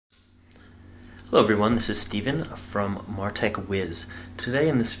Hello everyone, this is Steven from MarTech Wiz. Today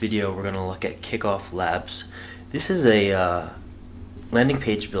in this video we're going to look at Kickoff Labs. This is a landing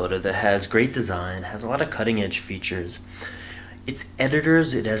page builder that has great design, has a lot of cutting edge features. Its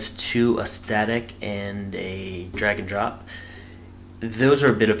editors, it has two, a static and a drag and drop. Those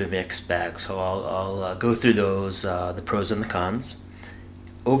are a bit of a mixed bag, so I'll go through those, the pros and the cons.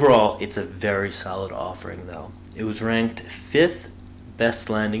 Overall, it's a very solid offering though. It was ranked 5th best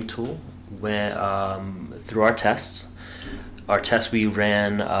landing tool through our tests. Our tests we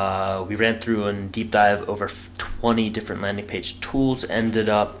ran through a deep dive over 20 different landing page tools, ended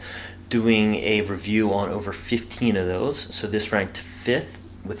up doing a review on over 15 of those. So this ranked 5th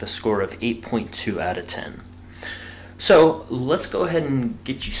with a score of 8.2 out of 10. So let's go ahead and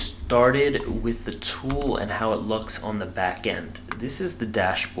get you started with the tool and how it looks on the back end. This is the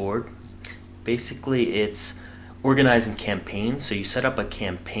dashboard. Basically it's organizing campaigns. So you set up a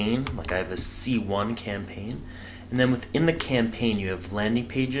campaign, like I have a C1 campaign, and then within the campaign you have landing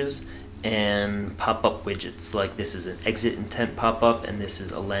pages and pop-up widgets. Like this is an exit intent pop-up and this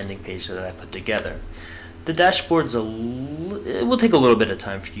is a landing page that I put together. The dashboard's it will take a little bit of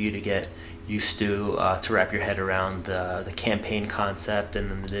time for you to get used to wrap your head around the campaign concept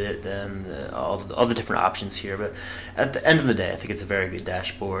and then all the different options here. But at the end of the day, I think it's a very good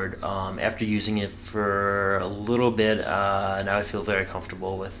dashboard. After using it for a little bit, now I feel very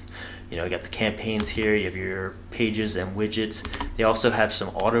comfortable with, you got the campaigns here, you have your pages and widgets. They also have some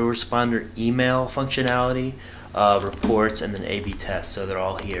autoresponder email functionality, reports, and then A/B tests, so they're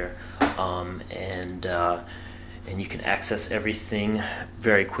all here. And you can access everything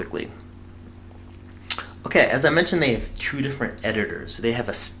very quickly. Okay, as I mentioned, they have two different editors. They have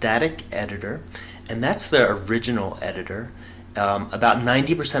a static editor, and that's the original editor. About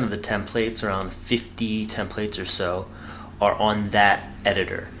 90% of the templates, around 50 templates or so, are on that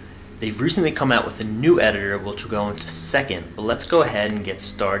editor. They've recently come out with a new editor, which we'll go into second, but let's go ahead and get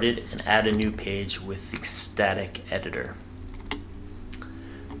started and add a new page with the static editor.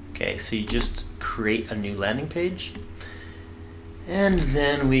 Okay, so you just create a new landing page, and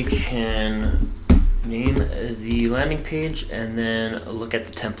then we can name the landing page and then look at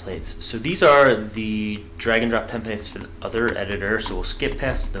the templates. So these are the drag and drop templates for the other editor, so we'll skip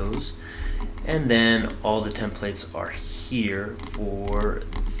past those. And then all the templates are here for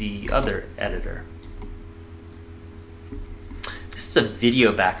the other editor. This is a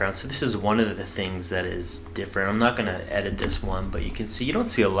video background, so this is one of the things that is different. I'm not going to edit this one, but you can see you don't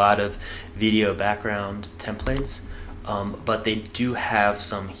see a lot of video background templates, but they do have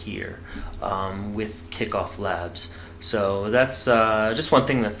some here with Kickoff Labs. So that's just one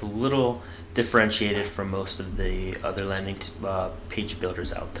thing that's a little differentiated from most of the other landing page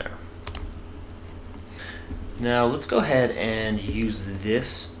builders out there. Now let's go ahead and use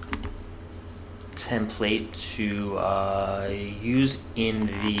this template to use in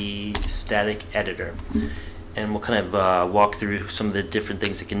the static editor, and we'll kind of walk through some of the different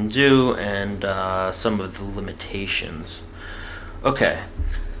things it can do and some of the limitations. Okay,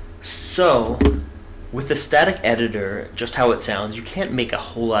 so with the static editor, just how it sounds, you can't make a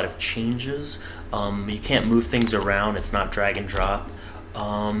whole lot of changes. You can't move things around. It's not drag and drop.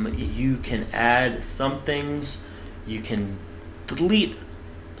 You can add some things, you can delete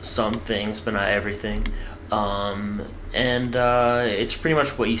some things, but not everything. It's pretty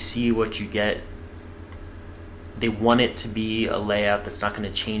much what you see, what you get. They want it to be a layout that's not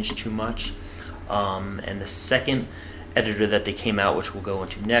going to change too much. And the second editor that they came out, which we'll go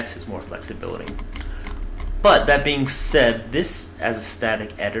into next, is more flexibility. But that being said, this as a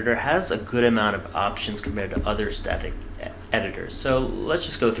static editor has a good amount of options compared to other static editors. So let's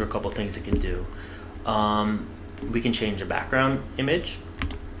just go through a couple things it can do. We can change the background image.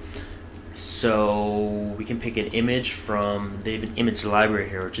 So we can pick an image from, they have an image library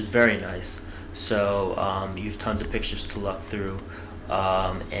here, which is very nice. So you have tons of pictures to look through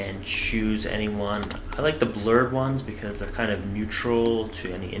and choose any one. I like the blurred ones because they're kind of neutral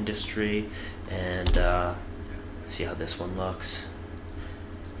to any industry. And let's see how this one looks.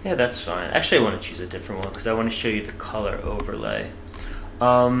 Yeah, that's fine. Actually, I want to choose a different one because I want to show you the color overlay.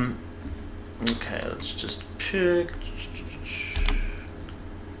 Okay, let's just pick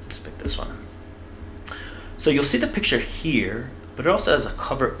this one. So you'll see the picture here, but it also has a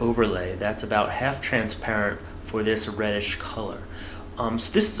cover overlay that's about half transparent for this reddish color.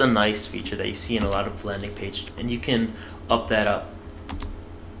 So this is a nice feature that you see in a lot of landing pages, and you can up that up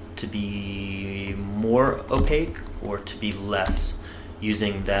to be more opaque or to be less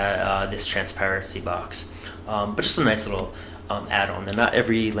using that this transparency box. But just a nice little add-on that not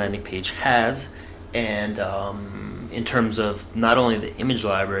every landing page has, and in terms of not only the image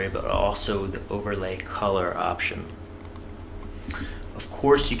library but also the overlay color option. Of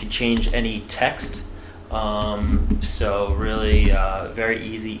course, you can change any text, so really very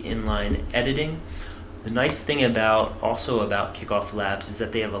easy inline editing. The nice thing about Kickoff Labs is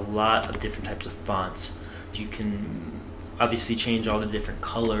that they have a lot of different types of fonts. You can obviously change all the different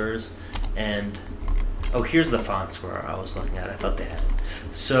colors, and oh, here's the fonts where I was looking at. I thought they had it.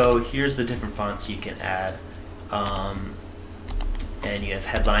 So here's the different fonts you can add, and you have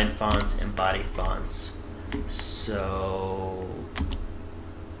headline fonts and body fonts. So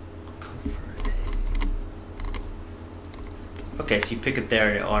okay, so you pick it there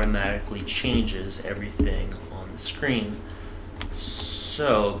and it automatically changes everything on the screen.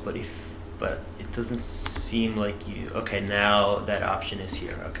 So, but it doesn't seem like you, okay, now that option is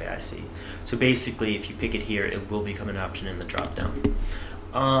here. Okay, I see. So basically, if you pick it here, it will become an option in the drop-down.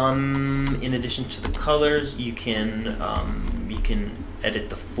 In addition to the colors, you can edit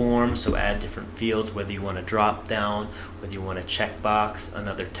the form, so add different fields, whether you want to drop down, whether you want to checkbox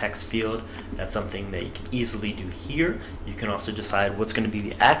another text field. That's something that you can easily do here. You can also decide what's going to be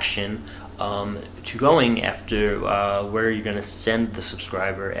the action to going after where you're going to send the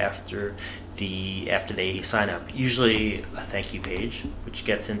subscriber after they sign up. Usually a thank you page, which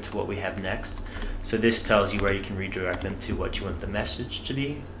gets into what we have next. So this tells you where you can redirect them to what you want the message to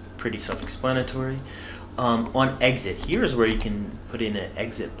be. Pretty self-explanatory. On exit, here's where you can put in an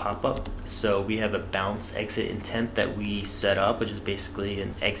exit pop-up. So we have a bounce exit intent that we set up, which is basically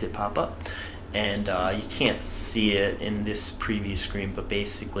an exit pop-up. And you can't see it in this preview screen, but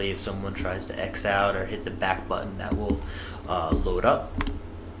basically if someone tries to X out or hit the back button, that will load up.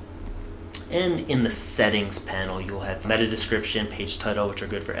 And in the settings panel, you'll have meta description, page title, which are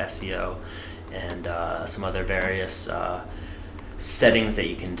good for SEO, and some other various settings that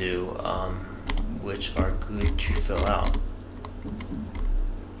you can do, which are good to fill out.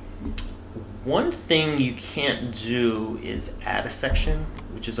 One thing you can't do is add a section,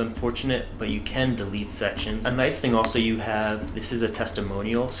 which is unfortunate, but you can delete sections. A nice thing also you have, this is a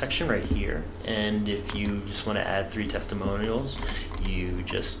testimonial section right here, and if you just want to add 3 testimonials, you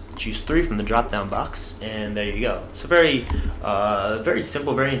just choose 3 from the drop-down box, and there you go. So very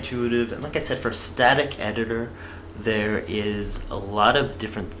simple, very intuitive, and like I said, for a static editor, there is a lot of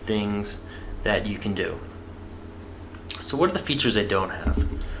different things that you can do. So what are the features I don't have?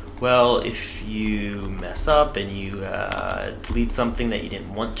 Well, if you mess up and you delete something that you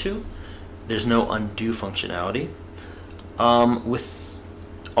didn't want to, there's no undo functionality.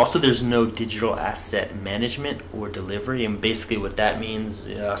 Also, there's no digital asset management or delivery, and basically what that means,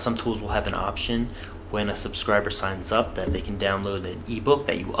 some tools will have an option when a subscriber signs up that they can download an ebook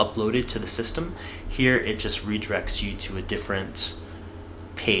that you uploaded to the system. Here, it just redirects you to a different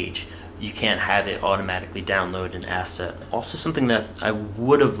page. You can't have it automatically download an asset. Also, something that I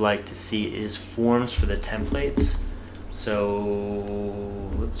would have liked to see is forms for the templates.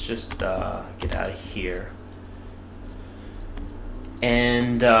 So let's just get out of here.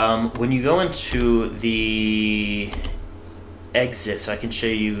 And when you go into the exit, so I can show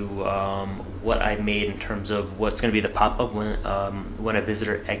you what I made in terms of what's going to be the pop-up when a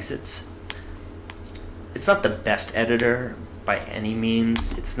visitor exits. It's not the best editor by any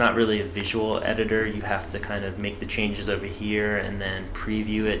means. It's not really a visual editor. You have to kind of make the changes over here and then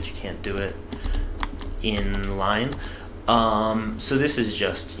preview it. You can't do it in line. So this is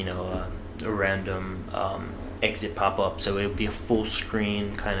just, you know, a random exit pop-up. So it would be a full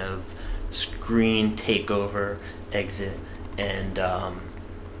screen kind of screen takeover exit, and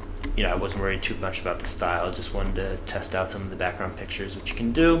you know, I wasn't worried too much about the style. Just wanted to test out some of the background pictures, which you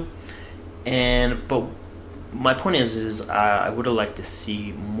can do. But my point is I would have liked to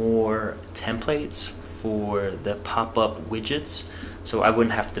see more templates for the pop-up widgets, so I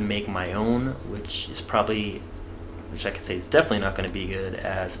wouldn't have to make my own, which I could say is definitely not going to be good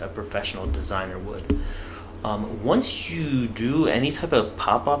as a professional designer would. Once you do any type of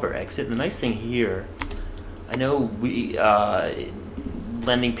pop-up or exit, the nice thing here, I know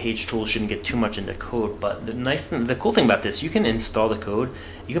landing page tools shouldn't get too much into code, but the cool thing about this, you can install the code,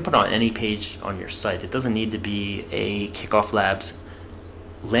 you can put it on any page on your site. It doesn't need to be a Kickoff Labs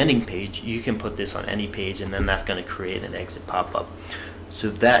landing page. You can put this on any page, and then that's going to create an exit pop-up. So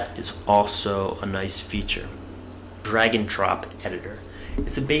that is also a nice feature. Drag and drop editor.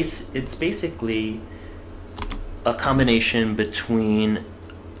 It's basically a combination between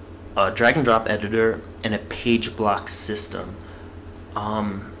a drag and drop editor and a page block system.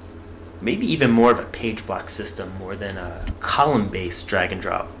 Maybe even more of a page block system more than a column-based drag and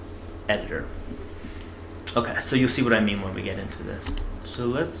drop editor. Okay, so you'll see what I mean when we get into this. So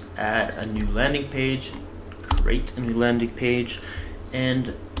let's add a new landing page, create a new landing page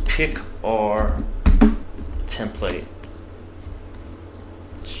and pick our template.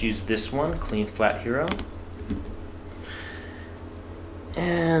 Let's use this one, Clean Flat Hero.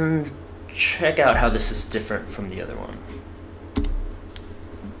 And check out how this is different from the other one.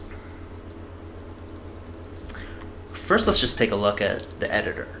 First, let's just take a look at the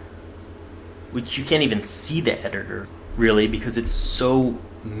editor, which you can't even see the editor really because it's so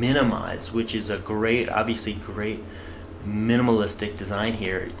minimized, which is a great, obviously great minimalistic design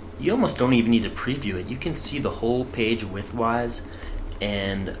here. You almost don't even need to preview it. You can see the whole page width-wise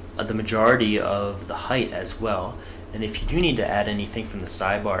and the majority of the height as well. And if you do need to add anything from the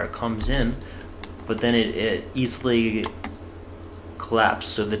sidebar, it comes in, but then it easily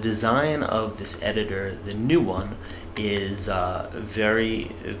collapses. So the design of this editor, the new one, is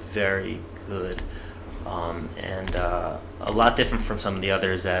very, very good. And a lot different from some of the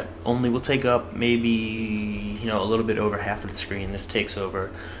others that only will take up maybe a little bit over half of the screen. This takes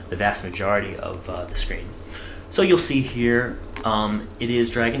over the vast majority of the screen. So you'll see here it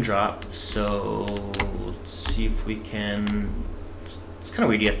is drag and drop. So let's see if we can. It's kind of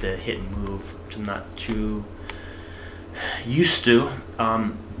weird. You have to hit and move, which I'm not too used to.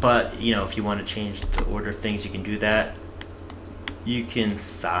 But if you want to change the order of things, you can do that. You can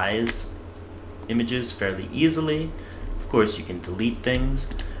size images fairly easily. Of course, you can delete things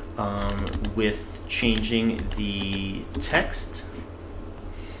with changing the text.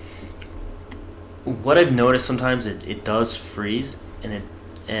 What I've noticed sometimes it does freeze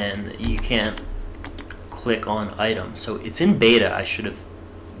and you can't click on item. So it's in beta. I should have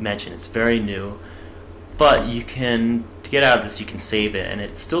mentioned it's very new, but you can, to get out of this, you can save it, and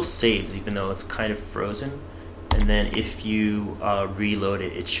it still saves even though it's kind of frozen. And then if you reload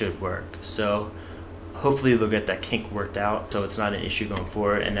it, it should work. So hopefully they'll get that kink worked out so it's not an issue going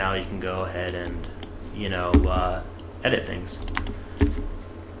forward, and now you can go ahead and edit things.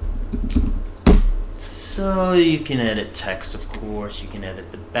 So you can edit text, of course. You can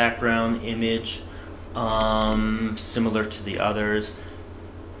edit the background image, similar to the others.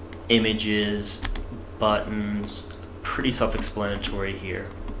 Images, buttons, pretty self-explanatory here.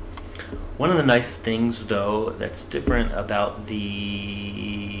 One of the nice things though that's different about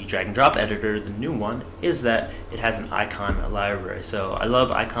the drag and drop editor, the new one, is that it has an icon library. So I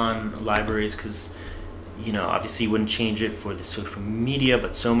love icon libraries because obviously you wouldn't change it for the social media,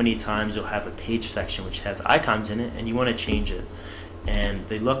 but so many times you'll have a page section which has icons in it and you want to change it. And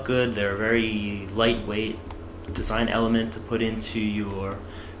they look good, they're a very lightweight design element to put into your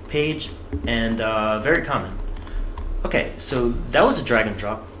page, and very common. Okay, so that was a drag and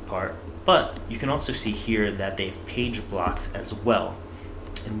drop part, but you can also see here that they have page blocks as well.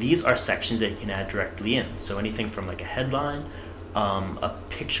 And these are sections that you can add directly in. So anything from like a headline, a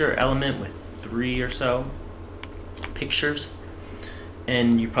picture element with 3 or so pictures,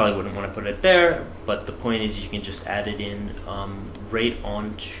 and you probably wouldn't want to put it there, but the point is you can just add it in right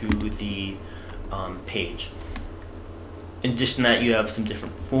onto the page. In addition to that, you have some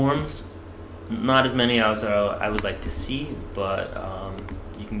different forms, not as many as I would like to see, but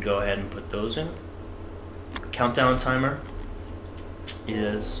you can go ahead and put those in. Countdown timer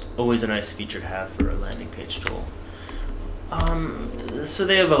is always a nice feature to have for a landing page tool. So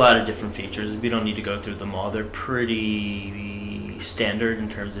they have a lot of different features. We don't need to go through them all. They're pretty standard in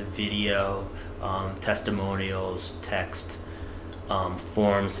terms of video, testimonials, text,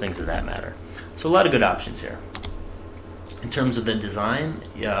 forms, things of that matter. So a lot of good options here. In terms of the design,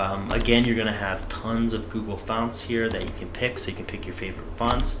 again, you're going to have tons of Google fonts here that you can pick. So you can pick your favorite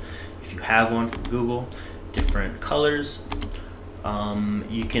fonts if you have one from Google, different colors.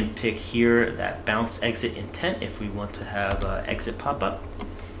 You can pick here that bounce exit intent if we want to have exit pop up,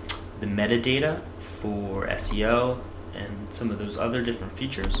 the metadata for SEO, and some of those other different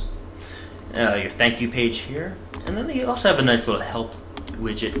features. Your thank you page here, and then you also have a nice little help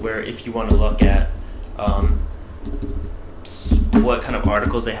widget where if you want to look at what kind of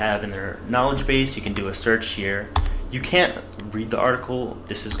articles they have in their knowledge base, you can do a search here. You can't read the article.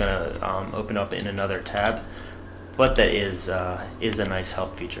 This is going to open up in another tab. But that is a nice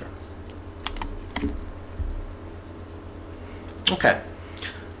help feature. Okay,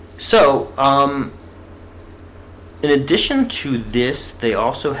 so in addition to this, they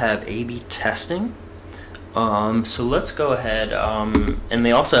also have A/B testing. So let's go ahead, and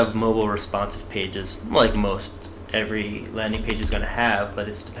they also have mobile responsive pages, like most every landing page is going to have, but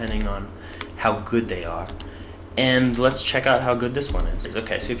it's depending on how good they are. And let's check out how good this one is.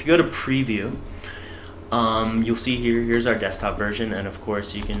 Okay, so if you go to preview, you'll see here's our desktop version, and of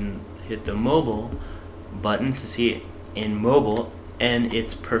course you can hit the mobile button to see it in mobile, and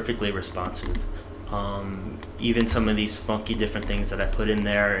it's perfectly responsive. Even some of these funky different things that I put in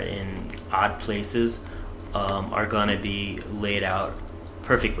there in odd places are going to be laid out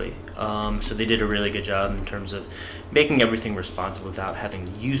perfectly. So they did a really good job in terms of making everything responsive without having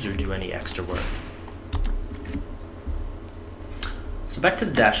the user do any extra work. So back to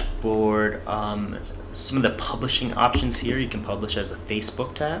the dashboard, some of the publishing options here. You can publish as a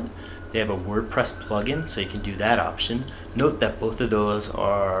Facebook tab. They have a WordPress plugin, so you can do that option. Note that both of those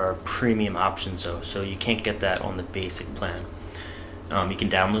are premium options though, so you can't get that on the basic plan. You can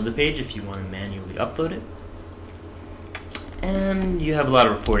download the page if you want to manually upload it. And you have a lot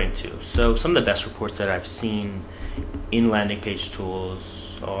of reporting too. So some of the best reports that I've seen in landing page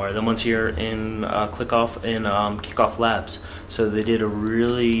tools are the ones here in Kickoff Labs. So they did a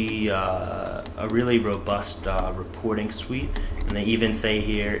really robust reporting suite, and they even say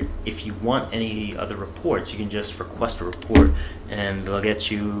here if you want any other reports, you can just request a report and they'll get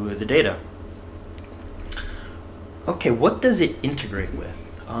you the data. Okay, what does it integrate with?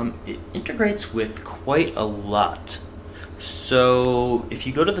 It integrates with quite a lot. So if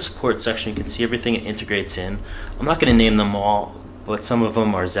you go to the support section, you can see everything it integrates in. I'm not going to name them all, but some of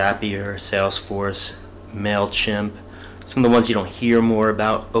them are Zapier, Salesforce, MailChimp. Some of the ones you don't hear more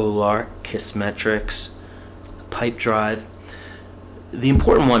about: Olark, Kissmetrics, Pipedrive. The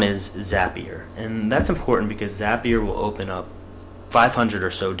important one is Zapier, and that's important because Zapier will open up 500 or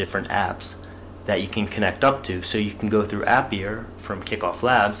so different apps that you can connect up to. So you can go through Zapier from Kickoff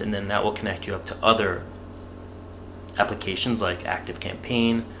Labs, and then that will connect you up to other applications like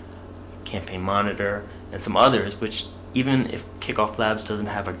ActiveCampaign, Campaign Monitor, and some others, which even if Kickoff Labs doesn't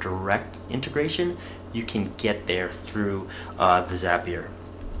have a direct integration, you can get there through the Zapier.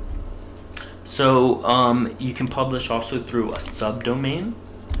 So you can publish also through a subdomain,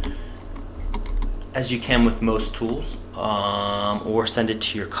 as you can with most tools, or send it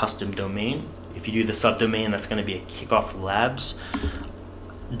to your custom domain. If you do the subdomain, that's going to be a Kickoff Labs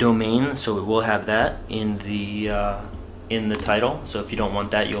domain, so it will have that in the title. So if you don't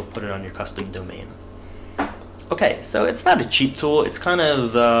want that, you'll put it on your custom domain. Okay, so it's not a cheap tool. It's kind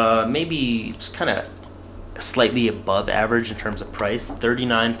of maybe kind of slightly above average in terms of price.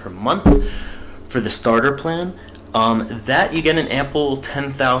 $39 per month for the starter plan. That you get an ample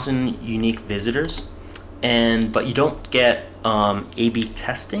 10,000 unique visitors, but you don't get A/B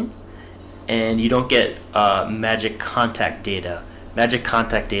testing, and you don't get magic contact data. Magic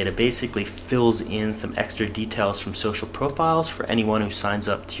contact data basically fills in some extra details from social profiles for anyone who signs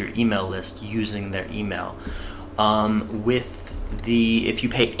up to your email list using their email. If you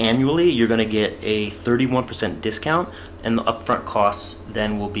pay annually, you're going to get a 31% discount, and the upfront costs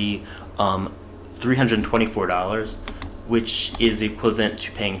then will be $324, which is equivalent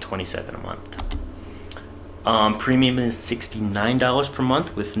to paying $27 a month. Premium is $69 per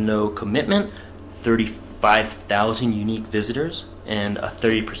month with no commitment, 35,000 unique visitors, and a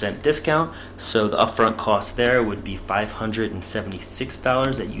 30% discount. So the upfront cost there would be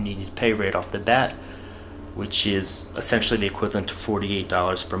 $576 that you need to pay right off the bat, which is essentially the equivalent to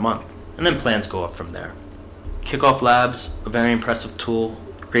 $48 per month. And then plans go up from there. Kickoff Labs, a very impressive tool,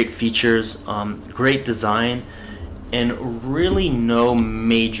 great features, great design, and really no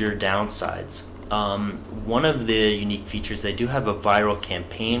major downsides. One of the unique features, they do have a viral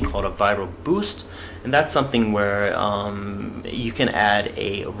campaign called a viral boost, and that's something where you can add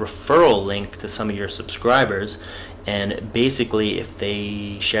a referral link to some of your subscribers, and basically if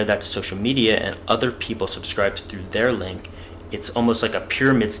they share that to social media and other people subscribe through their link, it's almost like a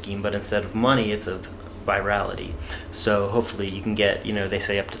pyramid scheme, but instead of money, it's of virality. So hopefully you can get, they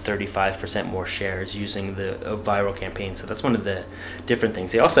say up to 35% more shares using the viral campaign. So that's one of the different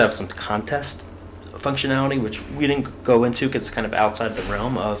things. They also have some contest functionality, which we didn't go into because it's kind of outside the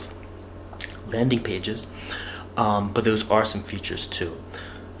realm of landing pages, but those are some features too.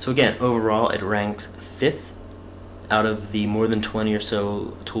 So again, overall it ranks 5th out of the more than 20 or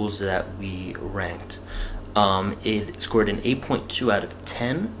so tools that we ranked. It scored an 8.2 out of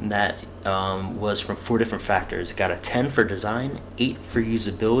 10. That was from 4 different factors. It got a 10 for design, 8 for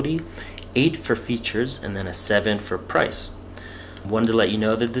usability, 8 for features, and then a 7 for price. Wanted to let you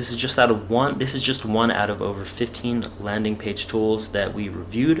know that this is just one out of over 15 landing page tools that we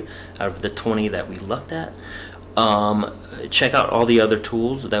reviewed out of the 20 that we looked at. Check out all the other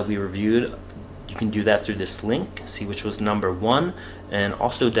tools that we reviewed. You can do that through this link, see which was number 1, and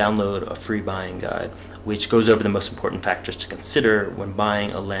also download a free buying guide, which goes over the most important factors to consider when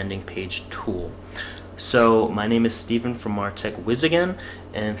buying a landing page tool. So my name is Steven from MarTech Wiz again,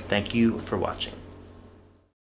 and thank you for watching.